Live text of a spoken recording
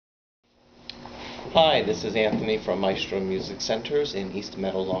Hi, this is Anthony from Maestro Music Centers in East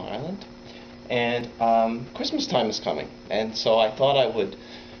Meadow, Long Island. And Christmas time is coming, and so I thought I would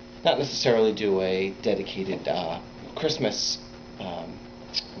not necessarily do a dedicated Christmas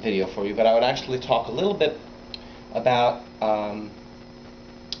video for you, but I would actually talk a little bit about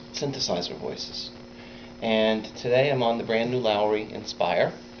synthesizer voices. And today I'm on the brand new Lowrey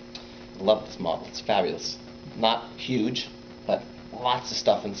Inspire. I love this model, it's fabulous. Not huge, but lots of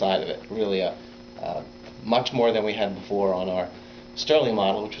stuff inside of it. Really much more than we had before on our Sterling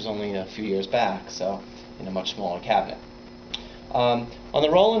model, which was only a few years back, so in a much smaller cabinet. On the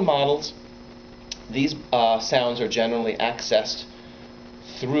Roland models, these sounds are generally accessed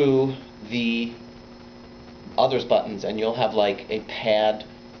through the others buttons, and you'll have like a pad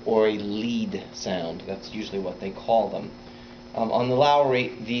or a lead sound. That's usually what they call them. On the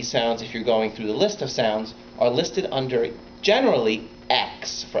Lowrey, these sounds, if you're going through the list of sounds, are listed under generally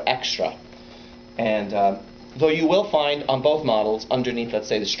X for extra. And though you will find on both models, underneath, let's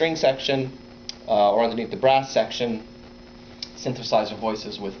say, the string section or underneath the brass section, synthesizer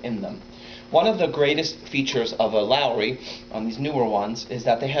voices within them. One of the greatest features of a Lowrey on these newer ones is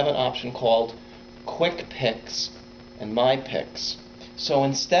that they have an option called Quick Picks and My Picks. So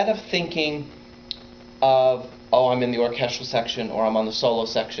instead of thinking of, oh, I'm in the orchestral section or I'm on the solo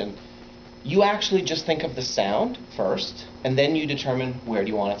section, you actually just think of the sound first, and then you determine where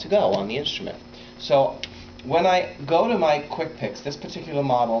do you want it to go on the instrument. So when I go to my Quick Picks, this particular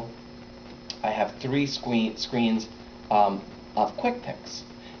model, I have 3 screens of Quick Picks.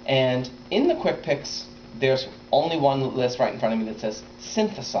 And in the Quick Picks, there's only one list right in front of me that says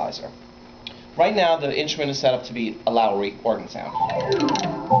synthesizer. Right now, the instrument is set up to be a Lowrey organ sound.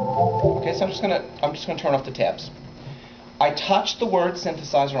 Okay, so I'm just gonna turn off the tabs. I touch the word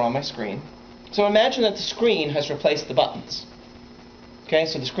synthesizer on my screen. So imagine that the screen has replaced the buttons. Okay,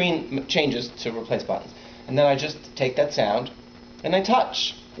 so the screen changes to replace buttons. And then I just take that sound and I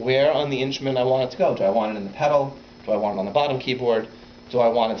touch where on the instrument I want it to go. Do I want it in the pedal? Do I want it on the bottom keyboard? Do I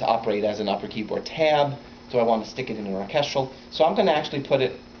want it to operate as an upper keyboard tab? Do I want to stick it in an orchestral? So I'm going to actually put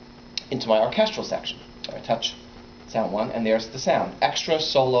it into my orchestral section. So I touch sound 1, and there's the sound. Extra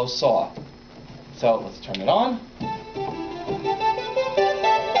solo saw. So let's turn it on.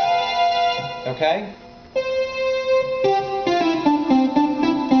 Okay?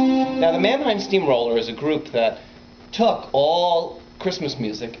 Now the Mannheim Steamroller is a group that took all Christmas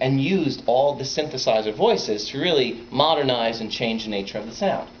music and used all the synthesizer voices to really modernize and change the nature of the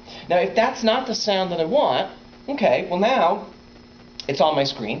sound. Now if that's not the sound that I want, okay, well now it's on my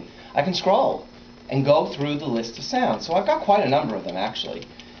screen. I can scroll and go through the list of sounds. So I've got quite a number of them actually.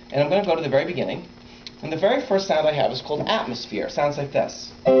 And I'm going to go to the very beginning. And the very first sound I have is called Atmosphere. It sounds like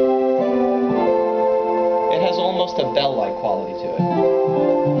this. It has almost a bell-like quality to it.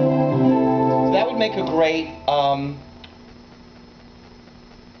 So that would make a great,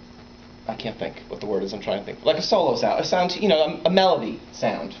 I can't think what the word is I'm trying to think. Like a solo sound. A sound, you know, a melody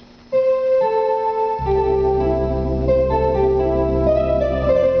sound.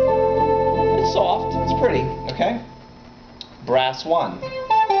 It's soft. It's pretty. Okay? Brass 1.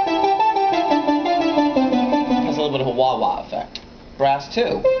 Has a little bit of a wah-wah effect. Brass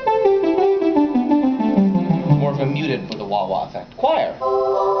 2. More of a muted with a wah-wah effect. Choir. And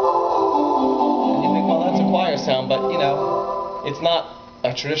you think, well, that's a choir sound, but, you know, it's not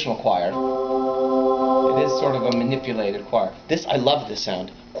a traditional choir. It is sort of a manipulated choir. This, I love this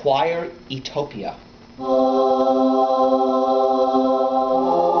sound. Choir Utopia.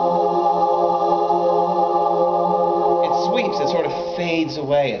 It sweeps, it sort of fades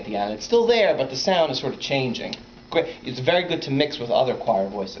away at the end. It's still there, but the sound is sort of changing. Great. It's very good to mix with other choir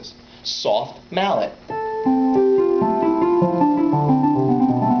voices. Soft mallet.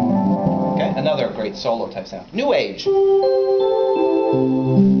 Okay, another great solo type sound. New Age. Also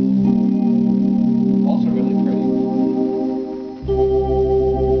really pretty.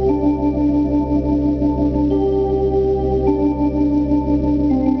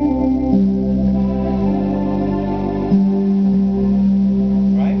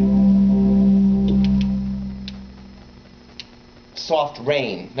 Right? Soft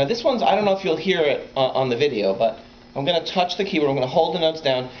Rain. Now this one's, I don't know if you'll hear it on the video, but I'm going to touch the keyboard, I'm going to hold the notes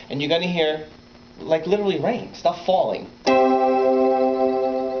down, and you're going to hear, like, literally rain, stuff falling.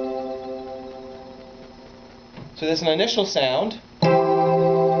 So there's an initial sound,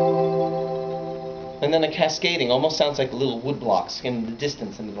 and then a cascading, almost sounds like little wood blocks in the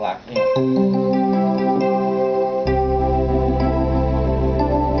distance in the black. You know.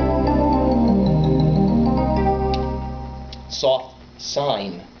 Soft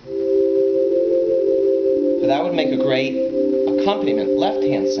Sine. So that would make a great accompaniment,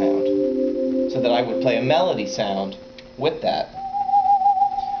 left-hand sound. so that I would play a melody sound with that.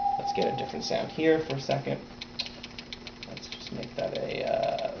 Let's get a different sound here for a second. Let's just make that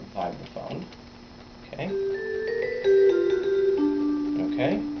a vibraphone. Okay.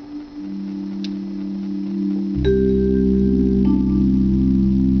 Okay.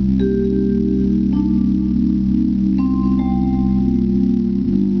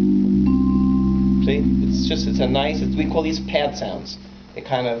 It's a nice, we call these pad sounds. They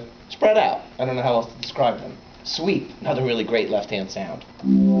kind of spread out. I don't know how else to describe them. Sweep, another really great left-hand sound.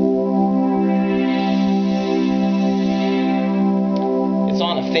 It's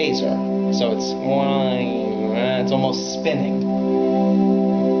on a phaser, so it's almost spinning.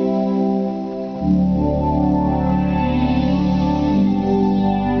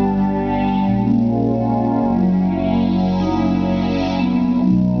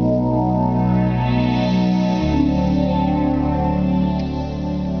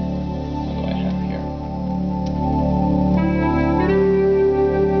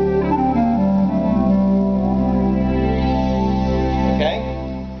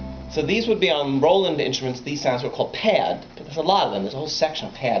 So these would be on Roland instruments. These sounds are called pad, but there's a lot of them. There's a whole section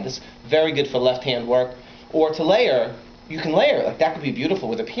of pad. This is very good for left-hand work. Or to layer, you can layer. Like that could be beautiful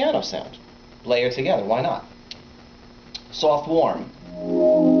with a piano sound. Layer together, why not? Soft warm.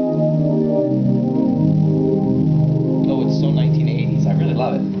 Oh, it's so 1980s. I really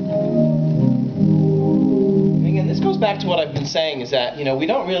love it. And again, this goes back to what I've been saying is that, I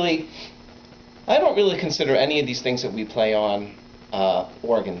don't really consider any of these things that we play on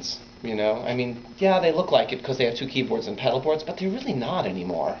organs, I mean, yeah, they look like it because they have two keyboards and pedal boards, but they're really not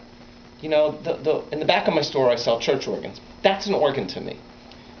anymore. In the back of my store I sell church organs. That's an organ to me.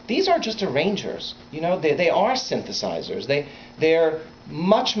 These are just arrangers. They are synthesizers. They're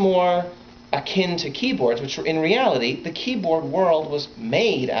much more akin to keyboards, which in reality the keyboard world was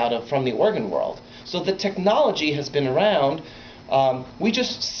made from the organ world. So the technology has been around. We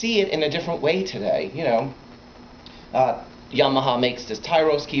just see it in a different way today. Yamaha makes this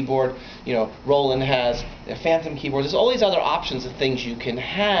Tyros keyboard, Roland has their Phantom keyboards. There's all these other options of things you can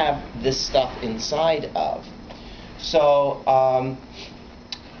have this stuff inside of. So,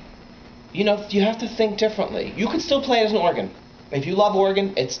 you have to think differently. You could still play it as an organ. If you love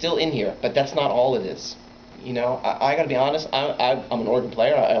organ, it's still in here, but that's not all it is. I gotta be honest, I'm an organ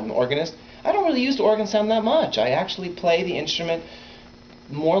player, I'm an organist. I don't really use the organ sound that much. I actually play the instrument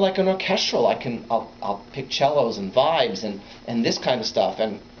more like an orchestral. I'll pick cellos and vibes and this kind of stuff.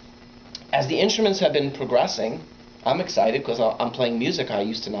 And as the instruments have been progressing, I'm excited because I'm playing music I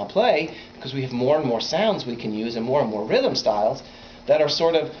used to not play, because we have more and more sounds we can use and more rhythm styles that are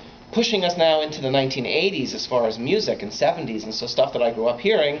sort of pushing us now into the 1980s as far as music and 70s, and so stuff that I grew up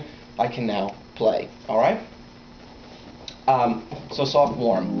hearing I can now play. All right? So soft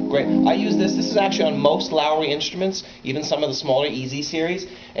warm, great. I use this. This is actually on most Lowrey instruments, even some of the smaller Easy series,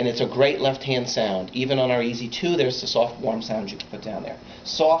 and it's a great left-hand sound. Even on our Easy 2, there's the soft warm sound you can put down there.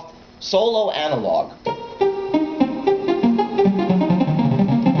 Soft solo analog,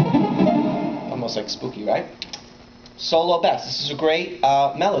 almost like spooky, right? Solo bass. This is a great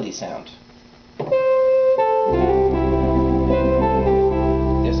melody sound.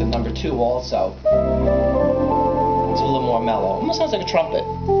 There's a number 2 also. It's a little more mellow. Almost sounds like a trumpet.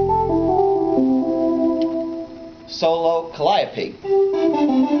 Solo calliope.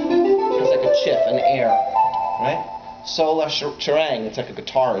 It's like a chiff, an air, right? Solo charang. It's like a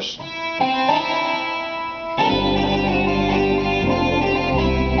guitarish.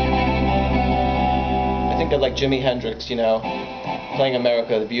 I think of like Jimi Hendrix, playing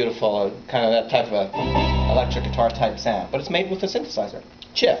America the Beautiful, kind of that type of electric guitar type sound. But it's made with a synthesizer.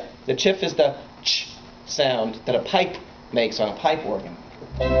 Chiff. The chiff is the ch sound that a pipe makes on a pipe organ.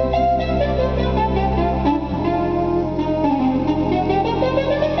 I'm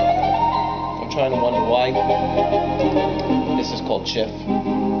trying to wonder why this is called chiff.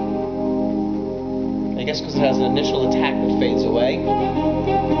 I guess because it has an initial attack that fades away.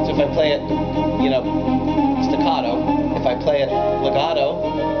 So if I play it, staccato, if I play it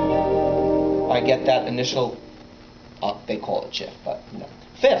legato, I get that initial, they call it chiff, but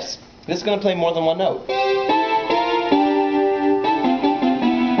Fifths. This is going to play more than one note.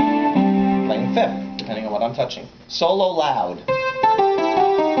 Playing fifth, depending on what I'm touching. Solo loud.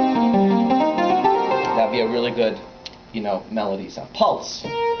 That'd be a really good, melody sound. Pulse.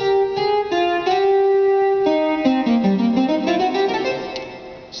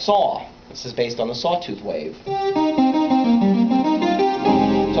 Saw. This is based on the sawtooth wave.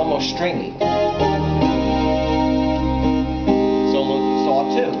 It's almost stringy. Solo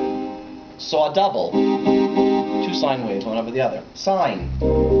saw 2. Saw double. 2 sine waves, one over the other. Sine.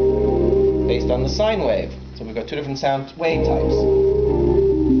 Based based on the sine wave. So we've got two different sound wave types.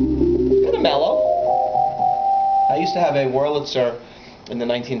 Kind of mellow. I used to have a Wurlitzer in the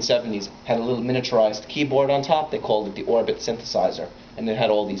 1970s, had a little miniaturized keyboard on top. They called it the Orbit synthesizer. And it had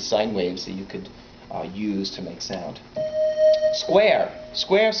all these sine waves that you could use to make sound. Square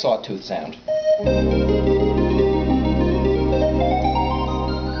sawtooth sound.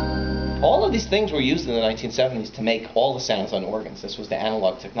 All of these things were used in the 1970s to make all the sounds on organs. This was the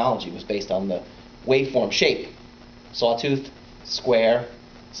analog technology. It was based on the waveform shape. Sawtooth, square,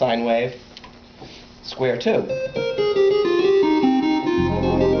 sine wave, square too.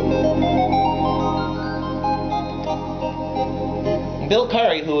 Bill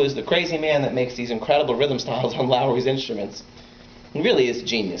Curry, who is the crazy man that makes these incredible rhythm styles on Lowrey's instruments, he really is a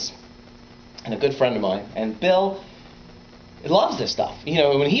genius and a good friend of mine. And Bill loves this stuff. You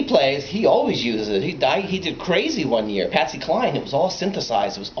know, when he plays, he always uses it. He did Crazy one year. Patsy Cline, it was all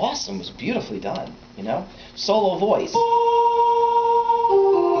synthesized. It was awesome. It was beautifully done, you know? Solo voice. It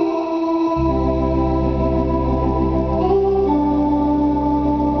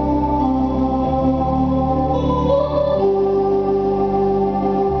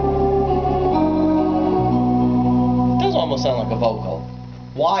does almost sound like a vocal.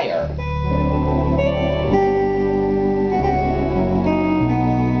 Wire.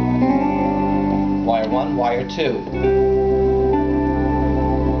 Wire 1, wire 2.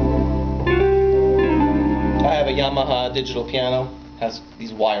 I have a Yamaha digital piano. Has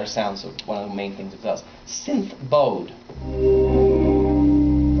these wire sounds, so one of the main things it does. Synth bode.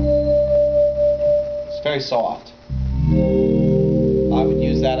 It's very soft. I would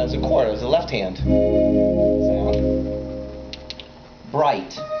use that as a chord, as a left hand sound.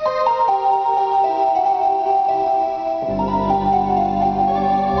 Bright.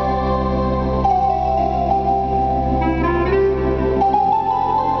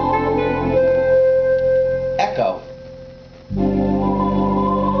 Echo.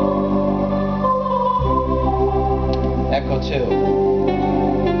 Echo 2.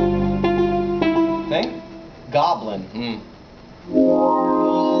 Think? Goblin. The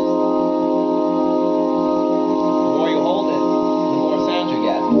more you hold it, the more sound you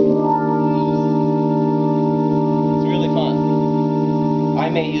get. It's really fun. I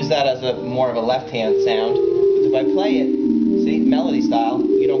may use that as more of a left-hand sound, but if I play it, see, melody style,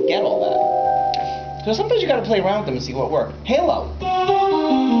 you don't get all that. So sometimes you got to play around with them and see what works. Halo.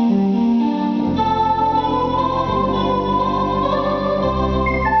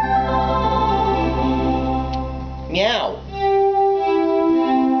 Meow.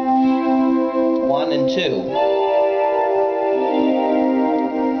 1 and 2.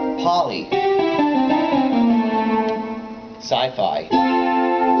 Poly. Sci-fi.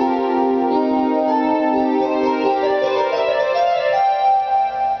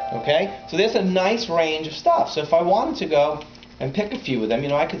 Okay, so there's a nice range of stuff. So if I wanted to go and pick a few of them, you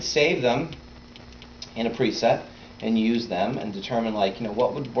know, I could save them in a preset and use them and determine, like, you know,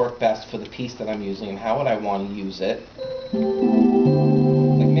 what would work best for the piece that I'm using and how would I want to use it.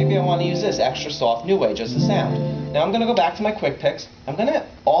 Like maybe I want to use this extra soft new age as a sound. Now I'm going to go back to my quick picks. I'm going to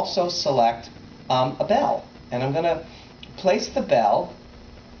also select a bell, and I'm going to place the bell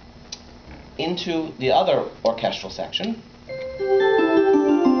into the other orchestral section.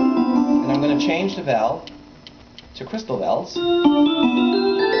 And I'm going to change the bell to crystal bells. So now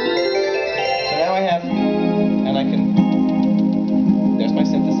I have, and I can, there's my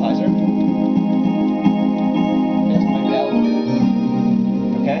synthesizer. There's my bell.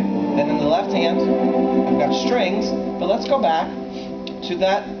 Okay? And in the left hand, I've got strings, but let's go back to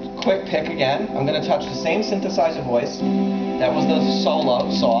that quick pick again. I'm going to touch the same synthesizer voice. That was the solo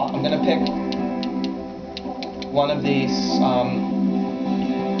saw. I'm going to pick one of these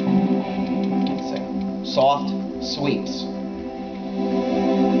soft sweeps.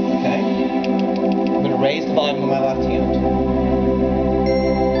 Okay? I'm going to raise the volume with my left hand.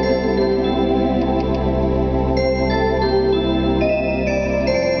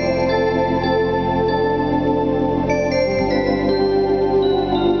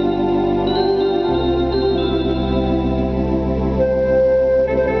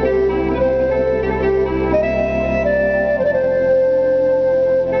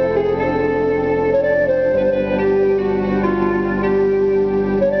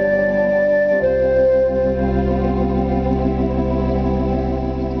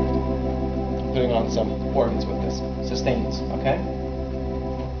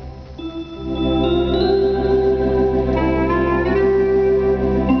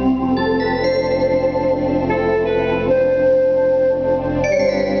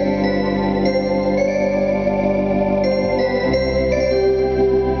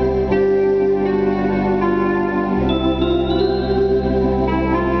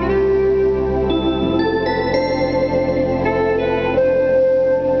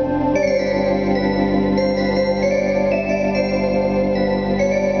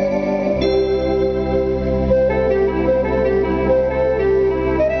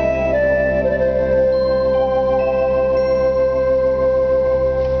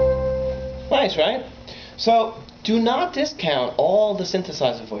 nice, right? So do not discount all the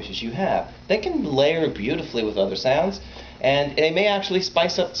synthesizer voices you have. They can layer beautifully with other sounds, and they may actually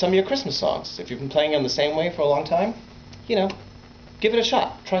spice up some of your Christmas songs. If you've been playing them the same way for a long time, you know, give it a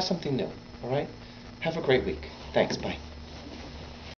shot. Try something new, all right? Have a great week. Thanks, bye.